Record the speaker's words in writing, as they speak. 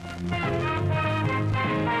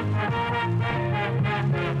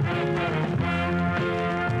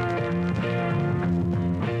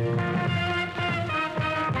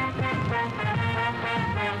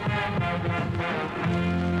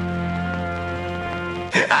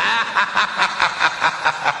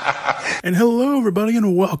And hello, everybody,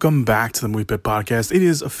 and welcome back to the Movie Pit Podcast. It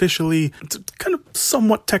is officially, kind of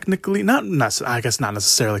somewhat technically, I guess not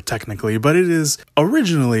necessarily technically, but it is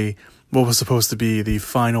originally what was supposed to be the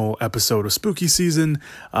final episode of Spooky Season.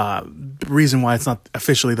 The reason why it's not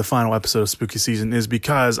officially the final episode of Spooky Season is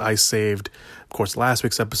because I saved, of course, last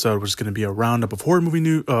week's episode, which is going to be a roundup of horror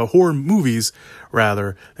movies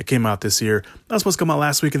that came out this year. That was supposed to come out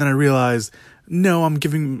last week, and then I realized, no,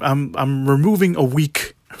 I'm removing a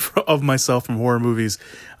week of myself from horror movies.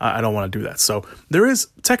 I don't want to do that. So there is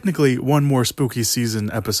technically one more Spooky Season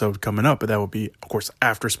episode coming up, but that will be, of course,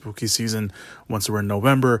 after Spooky Season once we're in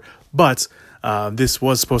November. But this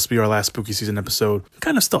was supposed to be our last Spooky Season episode.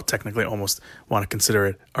 Kind of still technically almost want to consider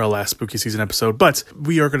it our last Spooky Season episode. But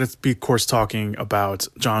we are going to be, of course, talking about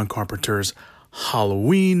John Carpenter's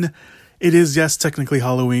Halloween. It is, yes, technically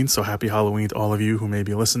Halloween, so happy Halloween to all of you who may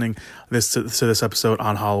be listening to this episode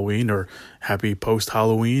on Halloween, or happy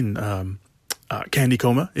post-Halloween candy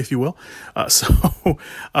coma, if you will. Let's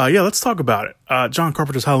talk about it. John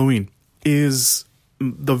Carpenter's Halloween is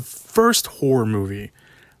the first horror movie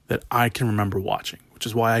that I can remember watching, which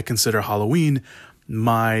is why I consider Halloween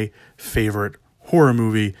my favorite horror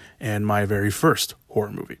movie and my very first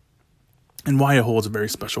horror movie, and why it holds a very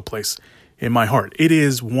special place in my heart. It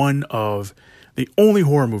is one of the only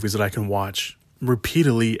horror movies that I can watch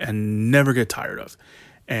repeatedly and never get tired of,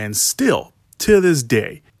 and still to this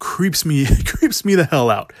day creeps me the hell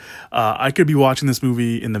out. I could be watching this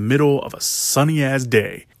movie in the middle of a sunny ass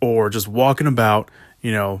day, or just walking about,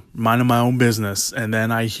 minding my own business, and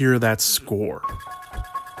then I hear that score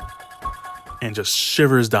and just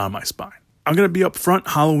shivers down my spine. I'm gonna be upfront.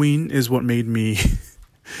 Halloween is what made me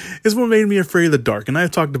afraid of the dark. And I've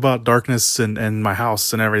talked about darkness and my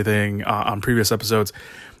house and everything on previous episodes.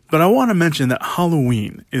 But I want to mention that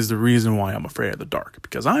Halloween is the reason why I'm afraid of the dark.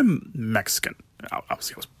 Because I'm Mexican.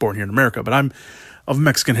 Obviously, I was born here in America, but I'm of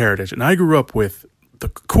Mexican heritage. And I grew up with the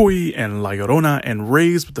Cucuy and La Llorona and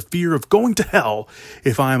raised with the fear of going to hell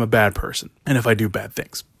if I am a bad person and if I do bad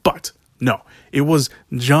things. But no, it was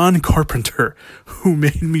John Carpenter who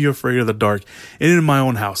made me afraid of the dark, and in my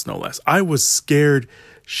own house, no less. I was scared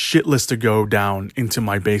shitless to go down into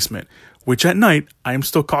my basement, which at night I am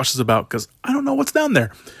still cautious about because I don't know what's down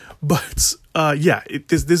there. But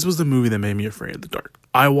this was the movie that made me afraid of the dark.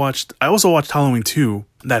 I also watched Halloween 2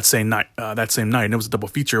 that same night, and it was a double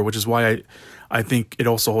feature, which is why I think it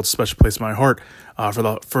also holds a special place in my heart for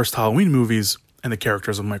the first Halloween movies and the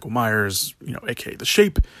characters of Michael Myers, aka The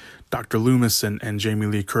Shape, Dr. Loomis, and Jamie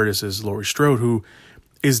Lee Curtis's Laurie Strode, who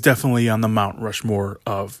is definitely on the Mount Rushmore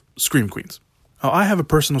of Scream Queens. I have a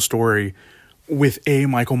personal story with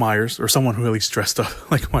Michael Myers, or someone who at least dressed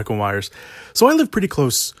up like Michael Myers. So I lived pretty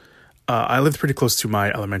close. To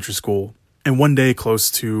my elementary school, and one day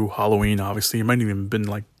close to Halloween, obviously, it might have even been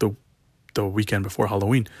like the weekend before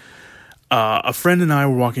Halloween. A friend and I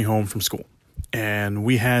were walking home from school, and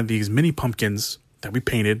we had these mini pumpkins that we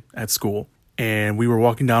painted at school, and we were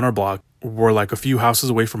walking down our block. We're like a few houses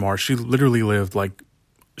away from ours. She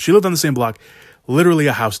lived on the same block, literally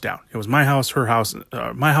a house down. It was my house, her house,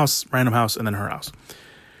 my house, random house, and then her house.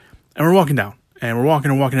 And we're walking down, and we're walking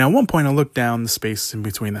and walking. And at one point, I look down the space in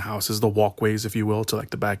between the houses, the walkways, if you will, to like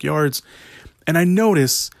the backyards. And I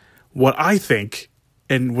notice what I think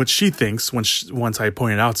and what she thinks once I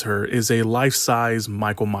point it out to her is a life-size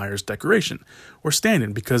Michael Myers decoration or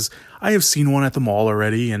stand-in, because I have seen one at the mall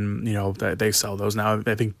already, and they sell those now.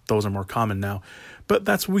 I think those are more common now, but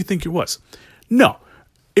that's what we think it was. No,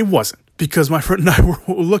 it wasn't, because my friend and I were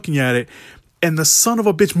looking at it, and the son of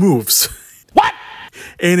a bitch moves. What?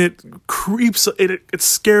 And it creeps. It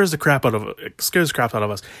scares the crap out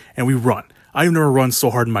of us, and we run. I've never run so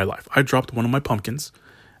hard in my life. I dropped one of my pumpkins.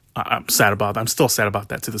 I'm sad about that. I'm still sad about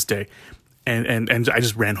that to this day. And I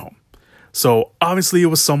just ran home. So obviously it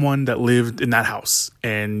was someone that lived in that house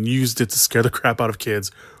and used it to scare the crap out of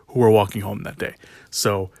kids who were walking home that day.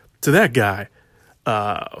 So to that guy,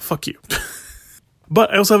 fuck you.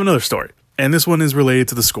 But I also have another story. And this one is related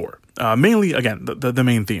to the score. Mainly, again, the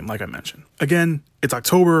main theme, like I mentioned. Again, it's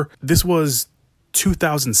October. This was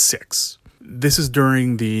 2006. This is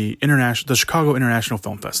during the Chicago International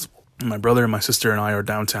Film Festival. My brother and my sister and I are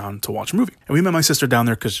downtown to watch a movie. And we met my sister down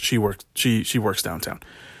there because she works downtown.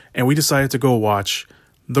 And we decided to go watch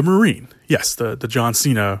The Marine. Yes, the John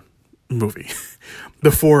Cena movie.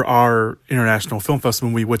 Before our International Film Festival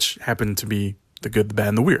movie, which happened to be The Good, the Bad,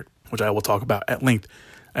 and the Weird, which I will talk about at length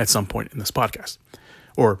at some point in this podcast.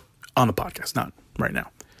 Or on the podcast, not right now.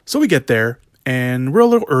 So we get there, and we're a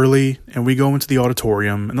little early, and we go into the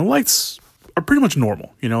auditorium, and the lights are pretty much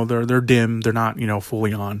normal. They're dim. They're not,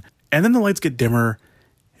 fully on. And then the lights get dimmer,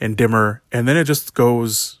 and dimmer, and then it just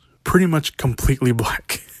goes pretty much completely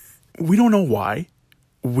black. We don't know why.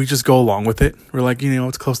 We just go along with it. We're like,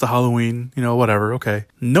 it's close to Halloween, whatever, okay.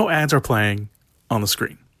 No ads are playing on the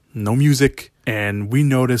screen. No music, and we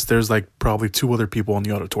notice there's like probably 2 other people in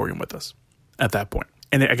the auditorium with us at that point.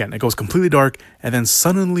 And again, it goes completely dark, and then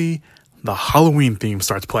suddenly the Halloween theme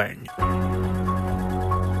starts playing.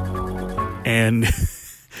 And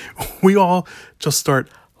we all just start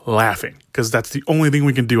laughing, because that's the only thing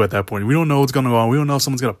we can do at that point. We don't know what's going on. We don't know if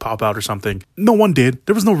someone's going to pop out or something. No one did.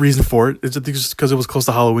 There was no reason for it. It's just because it was close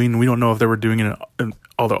to Halloween. We don't know if they were doing it in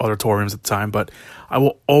other auditoriums at the time, but I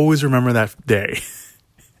will always remember that day.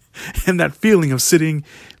 And that feeling of sitting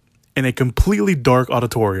in a completely dark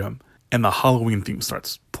auditorium and the Halloween theme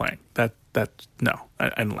starts playing. I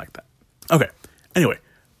didn't like that. Okay. Anyway,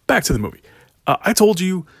 back to the movie. I told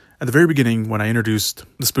you at the very beginning when I introduced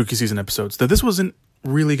the spooky season episodes that this wasn't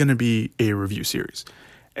really going to be a review series.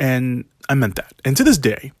 And I meant that. And to this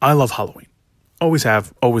day, I love Halloween. Always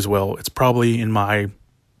have, always will. It's probably in my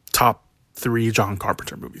top 3 John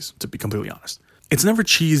Carpenter movies, to be completely honest. It's never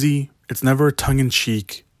cheesy. It's never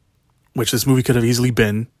tongue-in-cheek, which this movie could have easily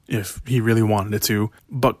been if he really wanted it to.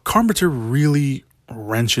 But Carpenter really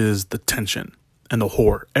wrenches the tension and the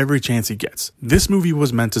horror every chance he gets. This movie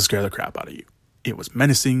was meant to scare the crap out of you. It was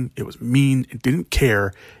menacing. It was mean. It didn't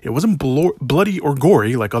care. It wasn't bloody or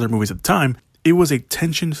gory like other movies at the time. It was a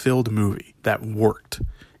tension-filled movie that worked,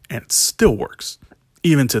 and it still works,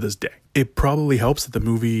 even to this day. It probably helps that the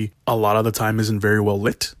movie a lot of the time isn't very well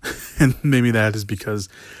lit, and maybe that is because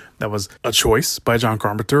that was a choice by John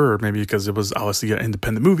Carpenter, or maybe because it was obviously an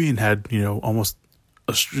independent movie and had, almost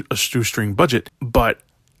a shoestring budget. But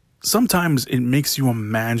sometimes it makes you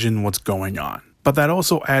imagine what's going on. But that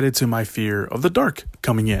also added to my fear of the dark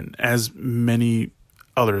coming in, as many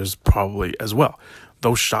others probably as well.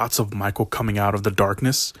 Those shots of Michael coming out of the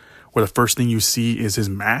darkness, where the first thing you see is his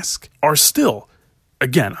mask, are still,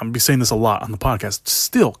 again, I'm going to be saying this a lot on the podcast,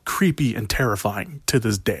 still creepy and terrifying to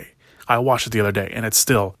this day. I watched it the other day, and it's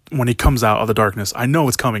still, when he comes out of the darkness, I know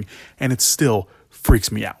it's coming, and it still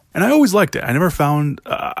freaks me out. And I always liked it. I never found,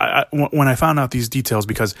 when I found out these details,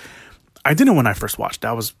 because I didn't when I first watched.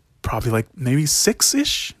 I was probably like maybe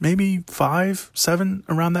 6-ish, maybe 5, 7,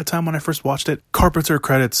 around that time when I first watched it. Carpenter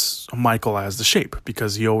credits Michael as the Shape,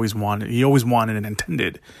 because he always wanted and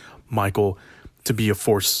intended Michael to be a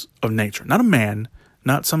force of nature. Not a man,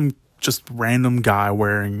 not some just random guy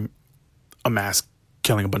wearing a mask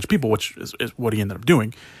killing a bunch of people, which is what he ended up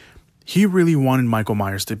doing. He really wanted Michael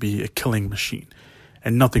Myers to be a killing machine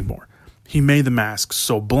and nothing more. He made the mask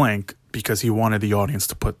so blank because he wanted the audience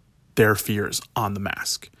to put their fears on the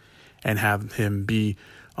mask and have him be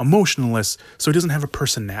emotionless, so he doesn't have a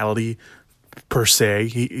personality per se.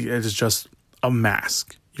 It is just a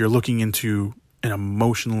mask. You're looking into an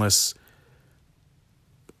emotionless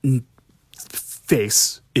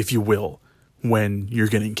face, if you will, when you're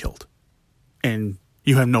getting killed. And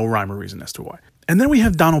you have no rhyme or reason as to why. And then we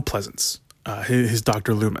have Donald Pleasence, his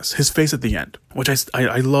Dr. Loomis, his face at the end, which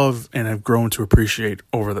I love and have grown to appreciate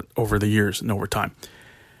over the years and over time.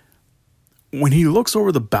 When he looks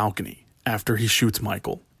over the balcony after he shoots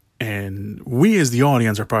Michael, and we as the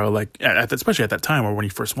audience are probably like, especially at that time or when he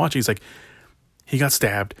first watched, he's like, he got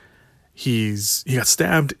stabbed. He got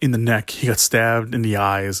stabbed in the neck. He got stabbed in the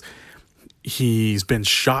eyes. He's been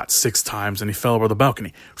shot 6 times and he fell over the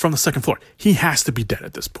balcony from the 2nd floor. He has to be dead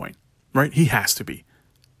at this point, right? He has to be.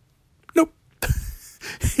 Nope.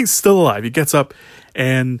 He's still alive. He gets up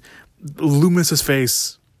and Loomis's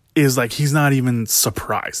face is like he's not even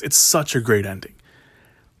surprised. It's such a great ending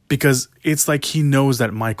because it's like he knows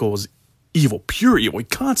that Michael is evil, pure evil. He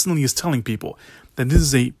constantly is telling people that this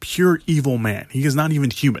is a pure evil man. He is not even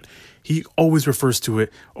human. He always refers to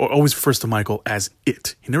Michael as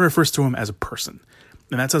it. He never refers to him as a person.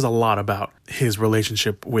 And that says a lot about his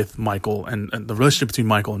relationship with Michael and the relationship between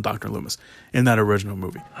Michael and Dr. Loomis in that original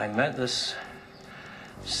movie. I met this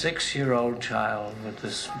 6-year-old child with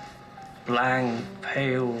this blank,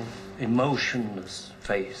 pale, emotionless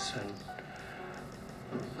face and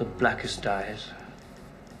the blackest eyes,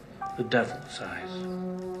 the devil's eyes.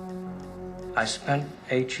 I spent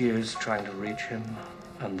 8 years trying to reach him,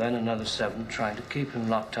 and then another 7 trying to keep him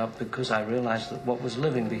locked up because I realized that what was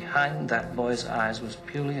living behind that boy's eyes was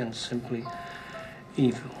purely and simply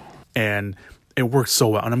evil. And it worked so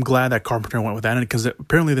well, and I'm glad that Carpenter went with that, because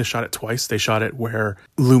apparently they shot it twice. They shot it where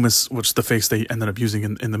Loomis, which is the face they ended up using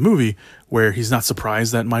in the movie, where he's not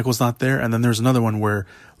surprised that Michael's not there, and then there's another one where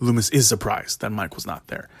Loomis is surprised that Michael's not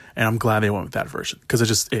there. And I'm glad they went with that version,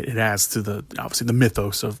 because it adds to obviously the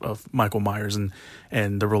mythos of Michael Myers and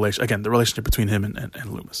the relationship between him and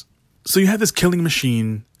Loomis. So you have this killing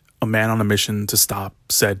machine a man on a mission to stop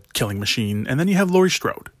said killing machine. And then you have Laurie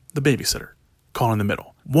Strode, the babysitter, caught in the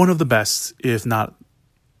middle. One of the best, if not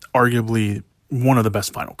arguably one of the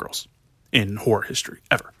best final girls in horror history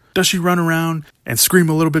ever. Does she run around and scream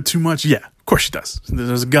a little bit too much? Yeah, of course she does.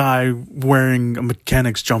 There's a guy wearing a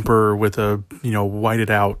mechanic's jumper with a,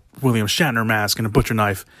 whited out William Shatner mask and a butcher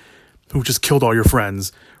knife who just killed all your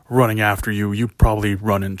friends running after you. You probably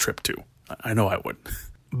run and trip too. I know I would.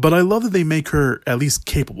 But I love that they make her at least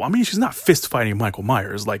capable. I mean, she's not fist fighting Michael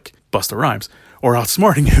Myers like Busta Rhymes or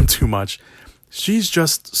outsmarting him too much. She's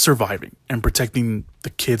just surviving and protecting the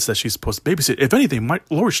kids that she's supposed to babysit. If anything,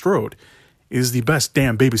 Laurie Strode is the best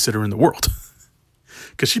damn babysitter in the world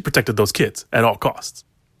because she protected those kids at all costs.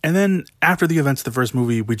 And then after the events of the first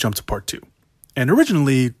movie, we jump to part 2. And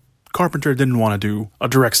originally, Carpenter didn't want to do a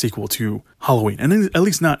direct sequel to Halloween, and at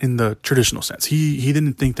least not in the traditional sense. He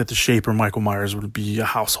didn't think that the Shaper Michael Myers would be a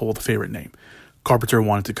household favorite name. Carpenter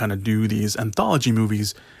wanted to kind of do these anthology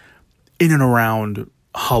movies in and around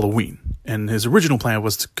Halloween. And his original plan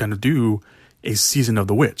was to kind of do a Season of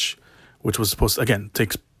the Witch, which was supposed to, again,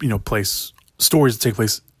 stories that take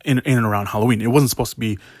place in and around Halloween. It wasn't supposed to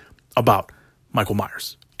be about Michael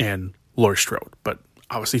Myers and Laurie Strode, but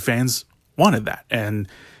obviously fans wanted that. And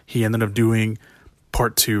he ended up doing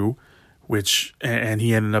part 2, and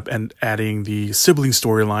he ended up adding the sibling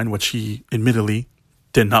storyline, which he admittedly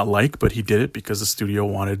did not like, but he did it because the studio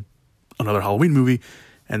wanted another Halloween movie.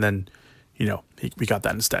 And then, we got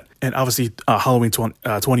that instead. And obviously, Halloween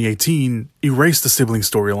 2018 erased the sibling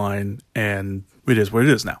storyline, and it is what it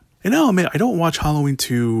is now. And now, I don't watch Halloween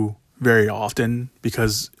 2 very often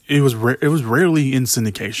because it was rarely in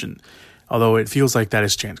syndication, although it feels like that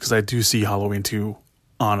has changed because I do see Halloween 2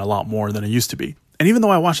 on a lot more than it used to be. And even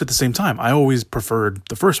though I watched it at the same time, I always preferred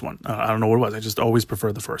the first one. I don't know what it was. I just always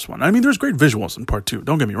preferred the first one. I mean, there's great visuals in part 2.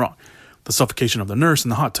 Don't get me wrong. The suffocation of the nurse in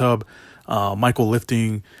the hot tub, Michael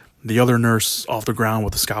lifting the other nurse off the ground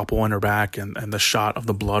with a scalpel in her back, and the shot of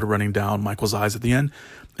the blood running down Michael's eyes at the end.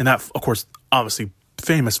 And that, of course, obviously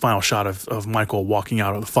famous final shot of Michael walking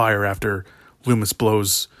out of the fire after Loomis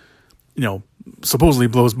supposedly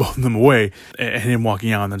blows both of them away, and him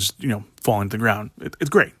walking out and then just, falling to the ground.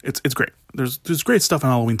 It's great. It's great. There's great stuff in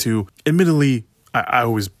Halloween 2. Admittedly, I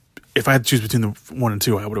always, if I had to choose between the 1 and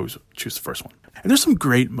 2, I would always choose the first one. And there's some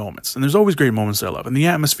great moments, and there's always great moments that I love. And the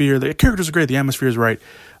atmosphere, the characters are great, the atmosphere is right.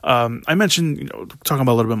 I mentioned, talking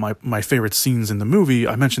about a little bit my favorite scenes in the movie,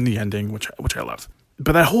 I mentioned the ending, which I love.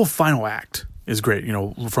 But that whole final act is great,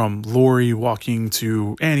 from Laurie walking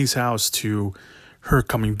to Annie's house to her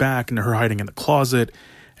coming back and her hiding in the closet,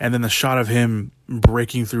 and then the shot of him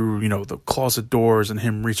breaking through, the closet doors and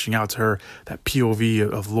him reaching out to her, that POV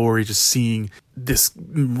of Laurie just seeing this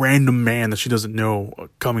random man that she doesn't know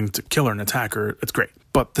coming to kill her and attack her. It's great.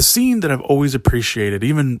 But the scene that I've always appreciated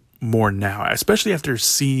even more now, especially after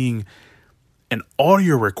seeing an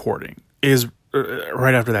audio recording, is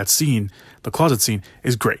right after that scene, the closet scene,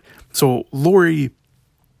 is great. So Laurie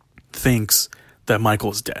thinks that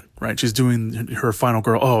Michael is dead, right? She's doing her final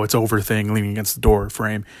girl, oh, it's over thing, leaning against the door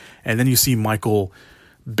frame. And then you see Michael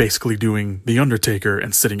basically doing the Undertaker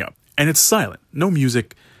and sitting up. And it's silent, no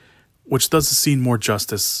music, which does the scene more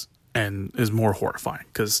justice and is more horrifying.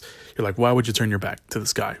 Because you're like, why would you turn your back to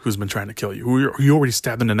this guy who's been trying to kill you, who you already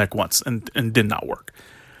stabbed in the neck once and did not work?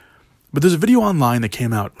 But there's a video online that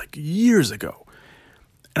came out like years ago,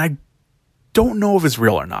 and I don't know if it's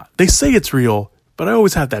real or not. They say it's real, but I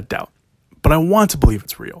always have that doubt. But I want to believe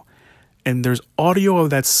it's real. And there's audio of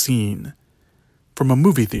that scene from a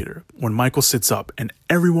movie theater when Michael sits up and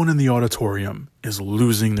everyone in the auditorium is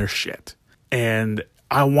losing their shit. And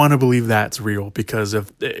I want to believe that's real because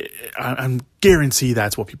I'm guarantee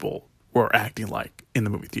that's what people were acting like in the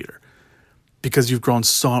movie theater. Because you've grown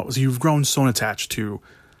so attached to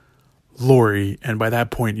Laurie, and by that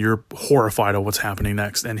point you're horrified of what's happening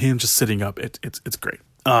next, and him just sitting up, it's great.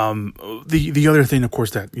 The other thing, of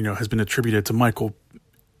course, that has been attributed to Michael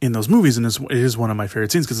in those movies, and it is one of my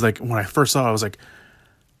favorite scenes, because like when I first saw it, I was like,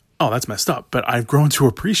 oh, that's messed up, but I've grown to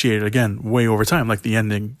appreciate it again way over time, like the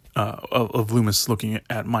ending of Loomis looking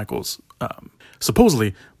at Michael's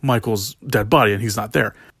supposedly Michael's dead body, and he's not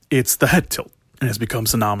there. It's the head tilt, and it's become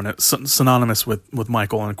synonymous with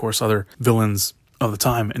Michael and of course other villains of the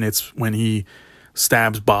time. And it's when he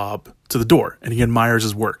stabs Bob to the door and he admires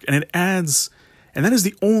his work, and and that is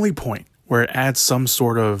the only point where it adds some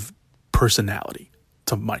sort of personality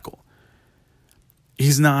to Michael.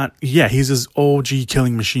 He's his OG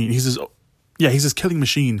killing machine. He's his killing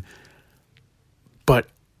machine, but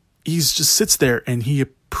he's just sits there and he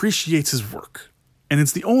appreciates his work. And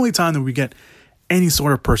it's the only time that we get any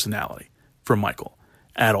sort of personality from Michael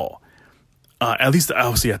at all. at least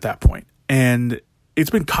obviously at that point. And it's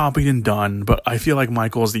been copied and done, but I feel like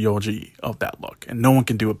Michael is the OG of that look, and no one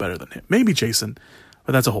can do it better than him. Maybe Jason,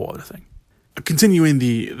 but that's a whole other thing. Continuing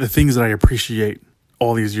the things that I appreciate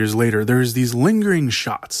all these years later, there's these lingering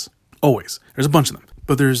shots. Always. There's a bunch of them.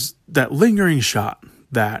 But there's that lingering shot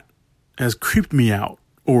that has creeped me out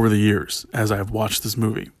over the years as I've watched this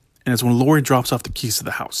movie. And it's when Laurie drops off the keys to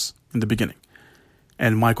the house in the beginning.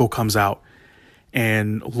 And Michael comes out,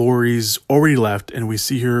 and Laurie's already left, and we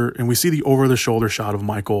see her, and we see the over-the-shoulder shot of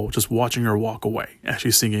Michael just watching her walk away as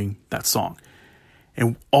she's singing that song.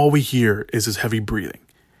 And all we hear is his heavy breathing.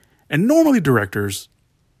 And normally directors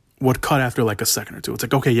would cut after like a second or two. It's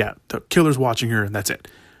like, okay, yeah, the killer's watching her, and that's it.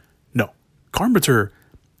 No. Carpenter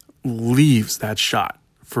leaves that shot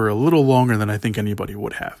for a little longer than I think anybody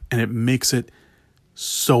would have. And it makes it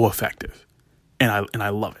so effective. And I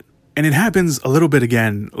love it. And it happens a little bit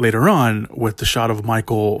again later on with the shot of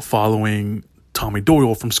Michael following Tommy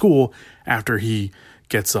Doyle from school after he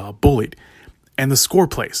gets bullied. And the score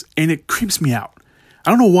plays. And it creeps me out. I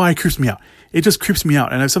don't know why it creeps me out. It just creeps me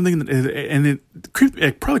out. And it's something, and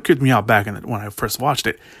it probably creeped me out back when I first watched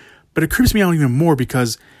it. But it creeps me out even more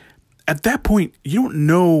because at that point, you don't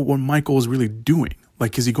know what Michael is really doing.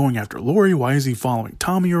 Like, is he going after Laurie? Why is he following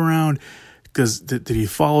Tommy around? Because did he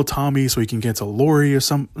follow Tommy so he can get to Laurie at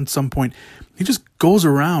some point? He just goes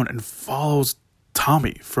around and follows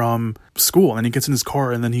Tommy from school, and he gets in his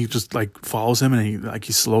car, and then he just like follows him, and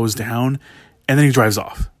he slows down, and then he drives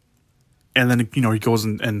off. And then, he goes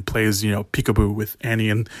and plays, peekaboo with Annie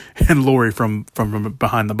and Laurie from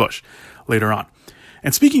behind the bush later on.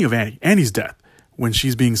 And speaking of Annie's death, when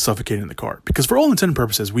she's being suffocated in the car, because for all intents and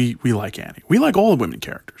purposes, we like Annie. We like all the women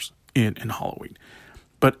characters in Halloween.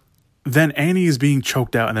 But then Annie is being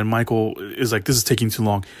choked out, and then Michael is like, this is taking too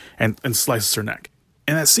long, and slices her neck.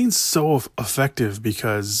 And that scene's so effective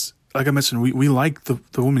because, like I mentioned, we like the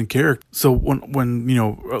woman character. So when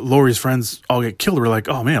Laurie's friends all get killed, we're like,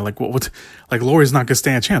 oh man, like what like Laurie's not gonna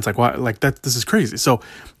stand a chance. Like why? Like that? This is crazy. So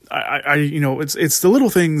I it's the little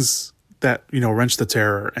things that wrench the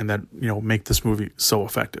terror and that make this movie so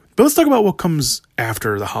effective. But let's talk about what comes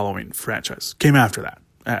after the Halloween franchise. Came after that,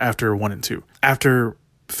 after 1 and 2, after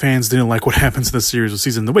fans didn't like what happens in the series of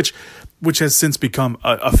Season of the Witch, which has since become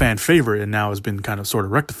a fan favorite and now has been kind of sort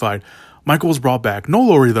of rectified. Michael was brought back. No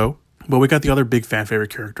Laurie, though. But we got the other big fan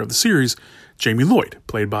favorite character of the series, Jamie Lloyd,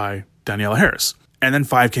 played by Daniela Harris. And then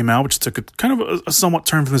 5 came out, which took a kind of a somewhat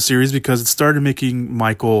turn from the series because it started making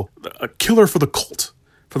Michael a killer for the cult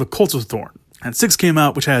of Thorn. And 6 came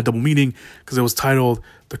out, which had a double meaning because it was titled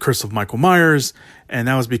The Curse of Michael Myers. And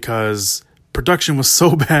that was because production was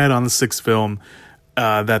so bad on the 6th film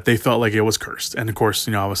that they felt like it was cursed. And of course,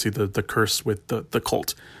 obviously the curse with the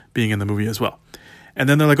cult being in the movie as well. And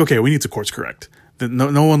then they're like, okay, we need to course correct.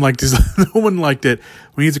 No one liked this. No one liked it.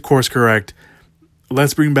 We need to course correct.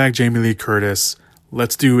 Let's bring back Jamie Lee Curtis.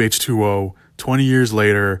 Let's do H2O 20 years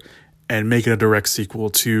later and make it a direct sequel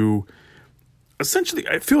to, essentially,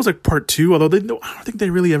 it feels like part 2, although I don't think they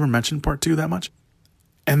really ever mentioned part 2 that much.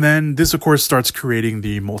 And then this, of course, starts creating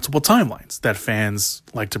the multiple timelines that fans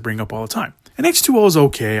like to bring up all the time. And H2O is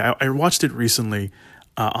okay. I watched it recently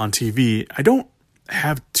on TV. I don't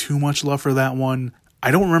have too much love for that one. I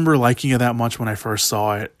don't remember liking it that much when I first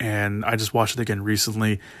saw it, and I just watched it again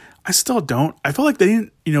recently. I still don't. I felt like they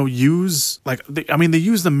didn't, use, they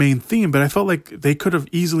used the main theme, but I felt like they could have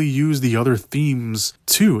easily used the other themes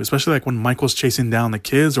too, especially like when Michael's chasing down the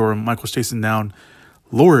kids or Michael's chasing down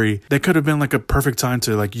Laurie. That could have been like a perfect time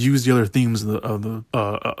to like use the other themes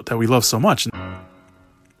that we love so much.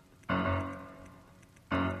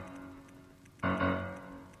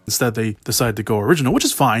 Instead, they decided to go original, which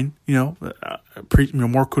is fine.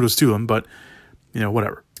 More kudos to them, but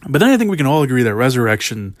whatever. But then I think we can all agree that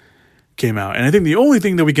Resurrection came out, and I think the only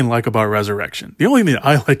thing that we can like about Resurrection, the only thing that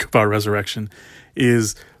I like about Resurrection,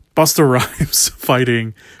 is Busta Rhymes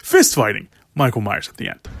fist fighting Michael Myers at the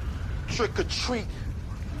end. Trick or treat,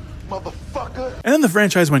 motherfucker. And then the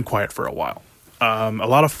franchise went quiet for a while. A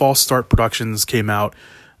lot of false start productions came out.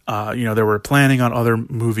 They were planning on other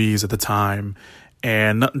movies at the time,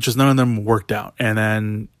 and just none of them worked out. And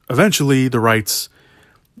then eventually the rights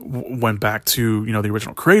went back to, the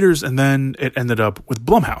original creators, and then it ended up with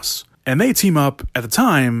Blumhouse. And they team up at the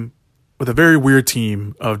time with a very weird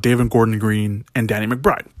team of David Gordon Green and Danny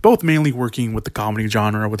McBride, both mainly working with the comedy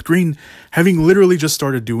genre, with Green having literally just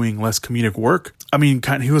started doing less comedic work. I mean,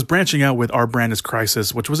 he was branching out with Our Brand is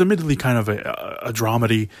Crisis, which was admittedly kind of a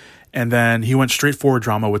dramedy. And then he went straight forward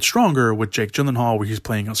drama with Stronger with Jake Gyllenhaal, where he's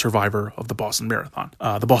playing a survivor of the Boston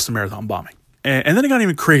Marathon bombing. And then it got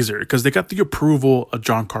even crazier because they got the approval of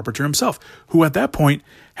John Carpenter himself, who at that point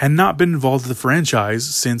had not been involved with the franchise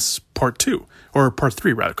since part 2, or part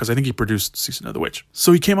 3 rather, because I think he produced Season of the Witch.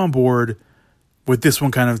 So he came on board with this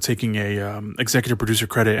one kind of taking a executive producer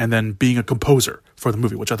credit and then being a composer for the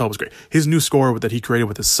movie, which I thought was great. His new score that he created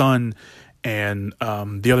with his son and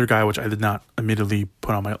the other guy, which I did not immediately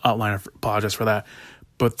put on my outline, I apologize for that.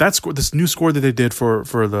 But this new score that they did for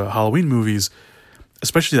the Halloween movies,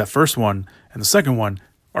 especially that first one and the second one,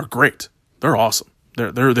 are great. They're awesome.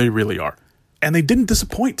 They really are. And they didn't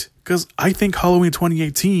disappoint, because I think Halloween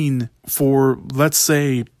 2018, let's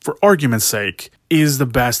say, for argument's sake, is the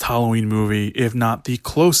best Halloween movie, if not the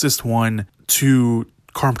closest one to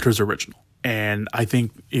Carpenter's original. And I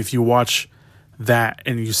think if you watch that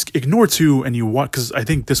and you ignore 2 and you watch, because I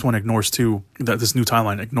think this one ignores 2, this new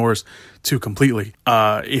timeline ignores 2 completely.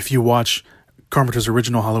 If you watch Carpenter's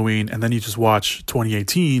original Halloween and then you just watch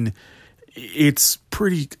 2018, it's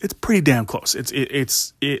pretty damn close.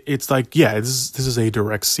 It's like, yeah, this is a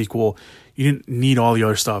direct sequel. You didn't need all the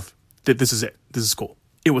other stuff. This is it. This is cool.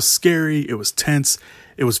 It was scary. It was tense.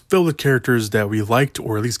 It was filled with characters that we liked,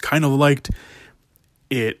 or at least kind of liked.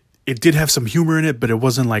 It did have some humor in it, but it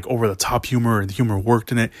wasn't like over the top humor, and the humor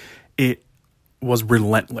worked in it. It was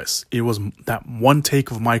relentless. It was that one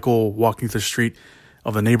take of Michael walking through the street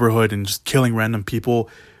of the neighborhood and just killing random people.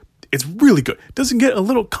 It's really good. Doesn't get a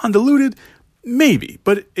little convoluted, maybe,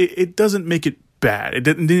 but it doesn't make it bad. It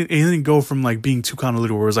didn't go from like being too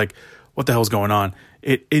convoluted where it was like, what the hell's going on?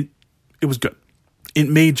 It was good. It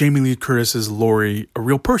made Jamie Lee Curtis's Laurie a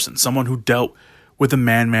real person, someone who dealt with a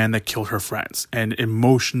man that killed her friends and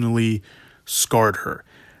emotionally scarred her.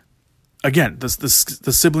 Again, the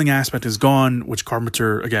sibling aspect is gone, which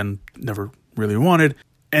Carpenter, again, never really wanted.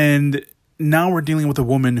 And now we're dealing with a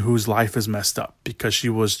woman whose life is messed up because she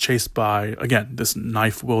was chased by, again, this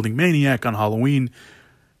knife-wielding maniac on Halloween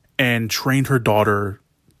and trained her daughter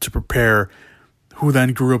to prepare, who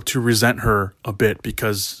then grew up to resent her a bit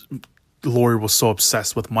because Laurie was so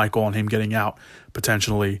obsessed with Michael and him getting out,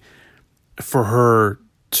 potentially, for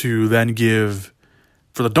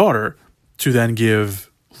the daughter to then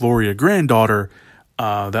give Laurie a granddaughter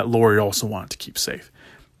that Laurie also wanted to keep safe.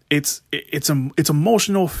 It's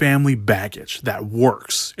emotional family baggage that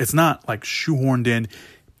works. It's not like shoehorned in.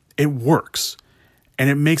 It works, and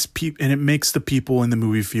it makes the people in the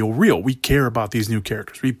movie feel real. We care about these new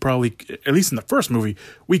characters. We probably, at least in the first movie,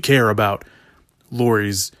 we care about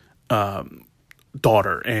Laurie's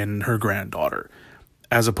daughter and her granddaughter,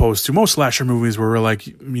 as opposed to most slasher movies where we're like,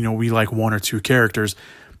 we like 1 or 2 characters.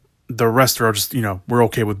 The rest are just, we're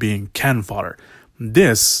okay with being cannon fodder.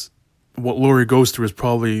 What Laurie goes through is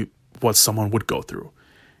probably what someone would go through,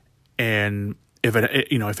 and if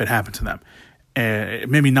it happened to them,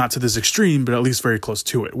 and maybe not to this extreme, but at least very close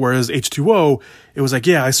to it. Whereas H2O, it was like,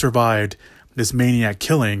 yeah, I survived this maniac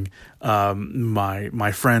killing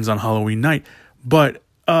my friends on Halloween night, but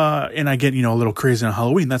and I get a little crazy on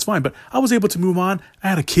Halloween. That's fine, but I was able to move on. I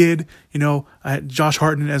had a kid, I had Josh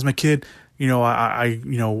Hartnett as my kid. I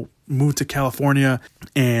moved to California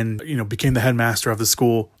and, became the headmaster of the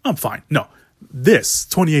school. I'm fine. No, this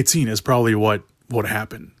 2018 is probably what would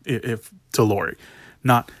happen if to Laurie,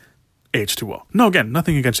 not H2O. No, again,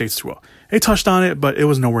 nothing against H2O. It touched on it, but it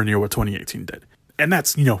was nowhere near what 2018 did. And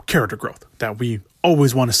that's, character growth that we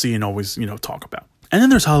always want to see and always, talk about. And then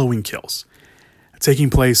there's Halloween Kills, taking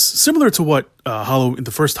place similar to what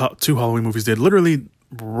the first 2 Halloween movies did, literally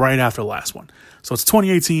right after the last one. So it's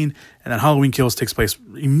 2018, and then Halloween Kills takes place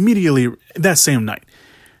immediately that same night.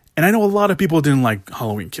 And I know a lot of people didn't like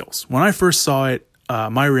Halloween Kills. When I first saw it,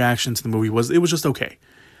 my reaction to the movie was it was just okay.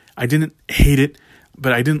 I didn't hate it,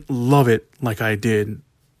 but I didn't love it like I did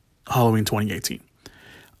Halloween 2018.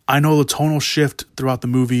 I know the tonal shift throughout the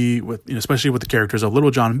movie, with especially with the characters of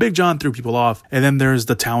Little John and Big John, threw people off. And then there's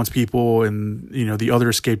the townspeople and the other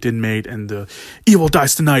escaped inmate and the evil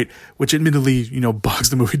dies tonight, which admittedly bogs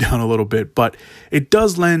the movie down a little bit. But it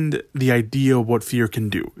does lend the idea of what fear can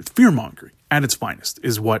do. Fear mongering at its finest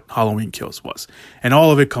is what Halloween Kills was, and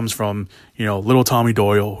all of it comes from little Tommy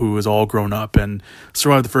Doyle, who is all grown up and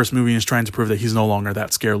survived the first movie and is trying to prove that he's no longer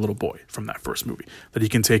that scared little boy from that first movie, that he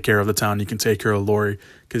can take care of the town, he can take care of Laurie,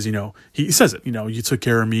 because he says it, you took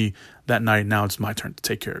care of me that night, now it's my turn to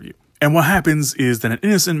take care of you. And what happens is that an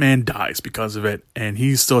innocent man dies because of it, and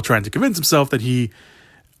he's still trying to convince himself that he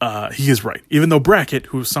is right, even though Brackett,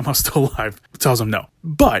 who's somehow still alive, tells him no.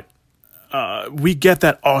 But we get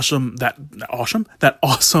that awesome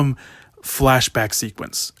flashback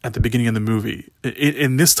sequence at the beginning of the movie.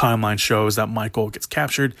 In this timeline shows that Michael gets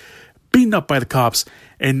captured, beaten up by the cops,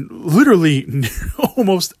 and literally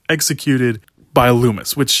almost executed by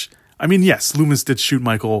Loomis, which I mean, yes, Loomis did shoot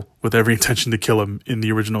Michael with every intention to kill him in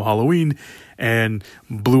the original Halloween and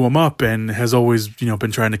blew him up and has always,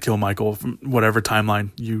 been trying to kill Michael from whatever timeline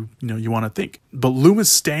you want to think. But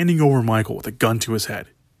Loomis standing over Michael with a gun to his head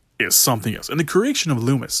is something else. And the creation of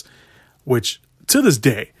Loomis, which to this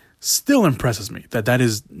day still impresses me, that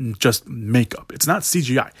is just makeup. It's not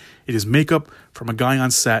CGI. It is makeup from a guy on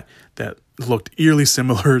set that looked eerily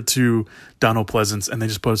similar to Donald Pleasance, and they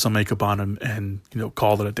just put some makeup on him and,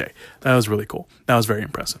 called it a day. That was really cool. That was very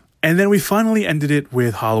impressive. And then we finally ended it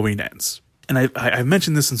with Halloween Ends. And I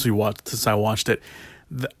mentioned this since I watched it.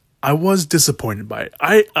 I was disappointed by it.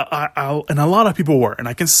 And a lot of people were, and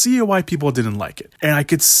I can see why people didn't like it. And I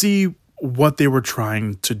could see what they were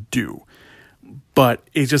trying to do. But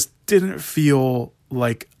it just didn't feel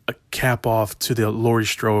like a cap off to the Laurie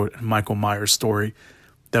Strode and Michael Myers story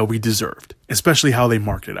that we deserved, especially how they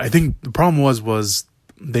marketed it. I think the problem was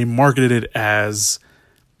they marketed it as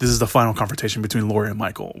this is the final confrontation between Laurie and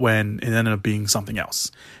Michael, when it ended up being something else.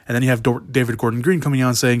 And then you have David Gordon Green coming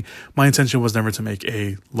out saying, my intention was never to make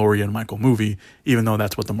a Laurie and Michael movie, even though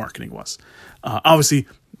that's what the marketing was. Obviously,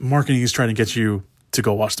 marketing is trying to get you to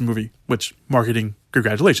go watch the movie, which marketing,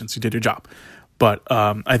 congratulations, you did your job. But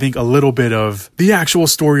I think a little bit of the actual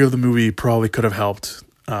story of the movie probably could have helped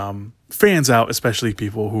fans out, especially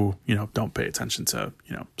people who, don't pay attention to,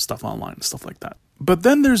 stuff online and stuff like that. But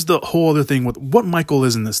then there's the whole other thing with what Michael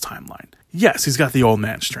is in this timeline. Yes, he's got the old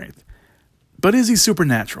man strength. But is he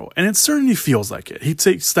supernatural? And it certainly feels like it. He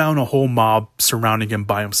takes down a whole mob surrounding him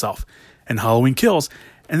by himself. And Halloween Kills.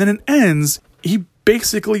 And then it ends, he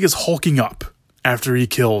basically is hulking up after he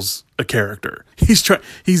kills a character. He's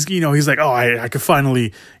like, oh, I could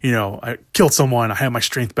finally, I killed someone, I have my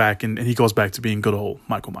strength back, and he goes back to being good old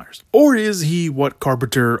Michael Myers. Or is he what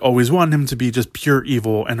Carpenter always wanted him to be, just pure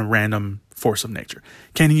evil and a random force of nature?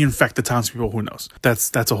 Can he infect the townspeople? Who knows?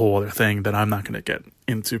 That's a whole other thing that I'm not going to get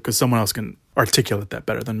into because someone else can articulate that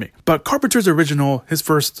better than me. But Carpenter's original, his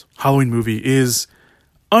first Halloween movie, is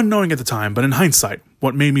unknowing at the time, but in hindsight,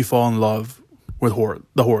 what made me fall in love with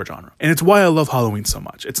the horror genre. And it's why I love Halloween so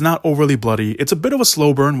much. It's not overly bloody. It's a bit of a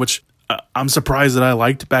slow burn, which I'm surprised that I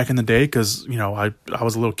liked back in the day because, I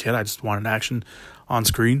was a little kid. I just wanted action on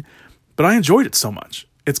screen. But I enjoyed it so much.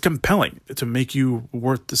 It's compelling to make you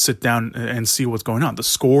worth to sit down and see what's going on. The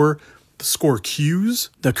score cues,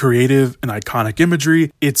 the creative and iconic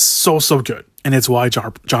imagery, it's so good. And it's why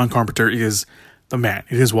John Carpenter is the man.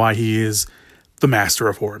 It is why he is the master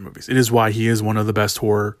of horror movies. It is why he is one of the best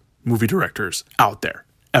horror movie directors out there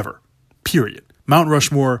ever, period. Mount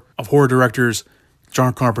Rushmore of horror directors,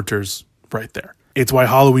 John Carpenter's right there. It's why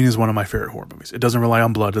Halloween is one of my favorite horror movies. It doesn't rely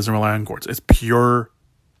on blood, doesn't rely on gore. It's pure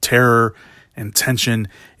terror and tension.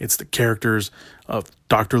 It's the characters of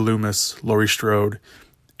Dr. Loomis, Laurie Strode,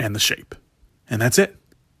 and The Shape. And that's it.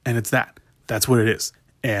 And it's that. That's what it is.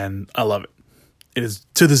 And I love it. It is,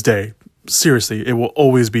 to this day, seriously, it will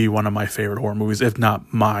always be one of my favorite horror movies, if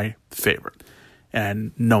not my favorite.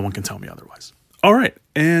 And no one can tell me otherwise. All right.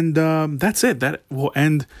 And that's it. That will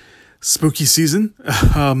end spooky season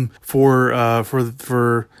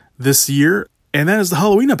for this year. And that is the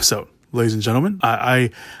Halloween episode, ladies and gentlemen. I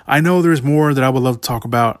know there's more that I would love to talk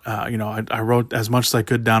about. I wrote as much as I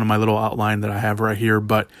could down in my little outline that I have right here.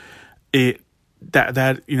 But I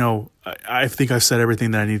think I've said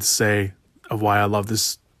everything that I need to say of why I love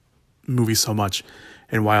this movie so much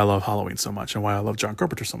and why I love Halloween so much and why I love John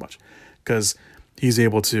Carpenter so much. Because he's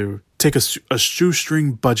able to take a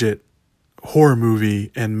shoestring budget horror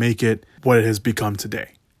movie and make it what it has become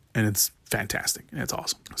today. And it's fantastic. And it's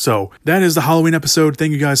awesome. So that is the Halloween episode.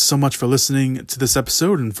 Thank you guys so much for listening to this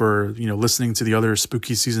episode and for, listening to the other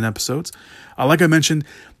spooky season episodes. Like I mentioned,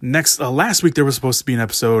 last week there was supposed to be an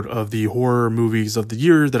episode of the horror movies of the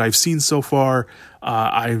year that I've seen so far.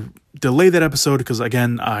 I delayed that episode because,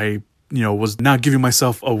 again, I was not giving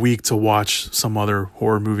myself a week to watch some other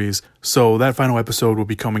horror movies. So that final episode will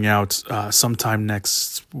be coming out sometime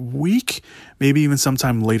next week, maybe even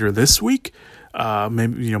sometime later this week.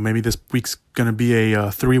 Maybe this week's going to be a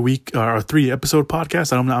 3-episode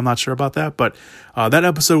podcast. I'm not sure about that, but that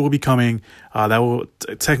episode will be coming. That will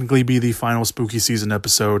technically be the final spooky season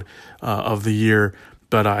episode of the year.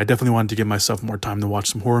 But I definitely wanted to give myself more time to watch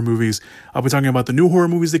some horror movies. I'll be talking about the new horror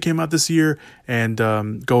movies that came out this year and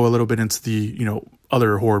go a little bit into the,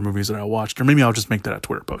 other horror movies that I watched. Or maybe I'll just make that a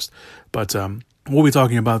Twitter post. But we'll be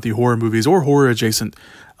talking about the horror movies or horror adjacent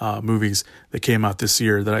movies that came out this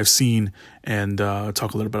year that I've seen, and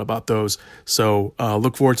talk a little bit about those. So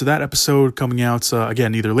look forward to that episode coming out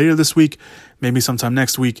again either later this week, maybe sometime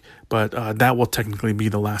next week, but that will technically be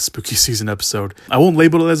the last spooky season episode. I won't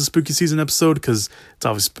label it as a spooky season episode because it's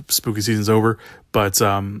obviously spooky season's over, but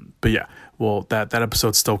yeah, well, that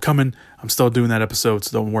episode's still coming. I'm still doing that episode,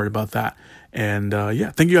 so don't worry about that. And yeah,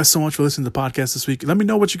 thank you guys so much for listening to the podcast this week. Let me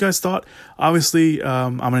know what you guys thought. Obviously,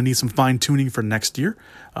 I'm going to need some fine tuning for next year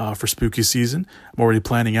for spooky season. I'm already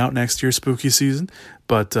planning out next year's spooky season,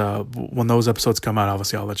 but when those episodes come out,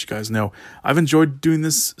 obviously I'll let you guys know. I've enjoyed doing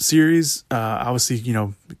this series. Obviously,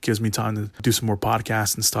 it gives me time to do some more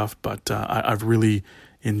podcasts and stuff, but I've really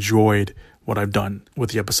enjoyed what I've done with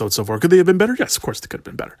the episodes so far. Could they have been better? Yes, of course they could have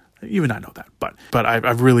been better. Even I know that, but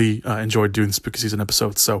I've really enjoyed doing spooky season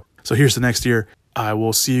episodes. So here's the next year. I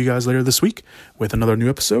will see you guys later this week with another new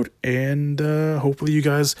episode, and hopefully you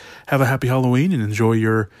guys have a happy Halloween and enjoy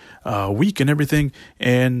your week and everything.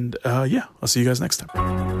 And yeah, I'll see you guys next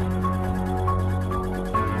time.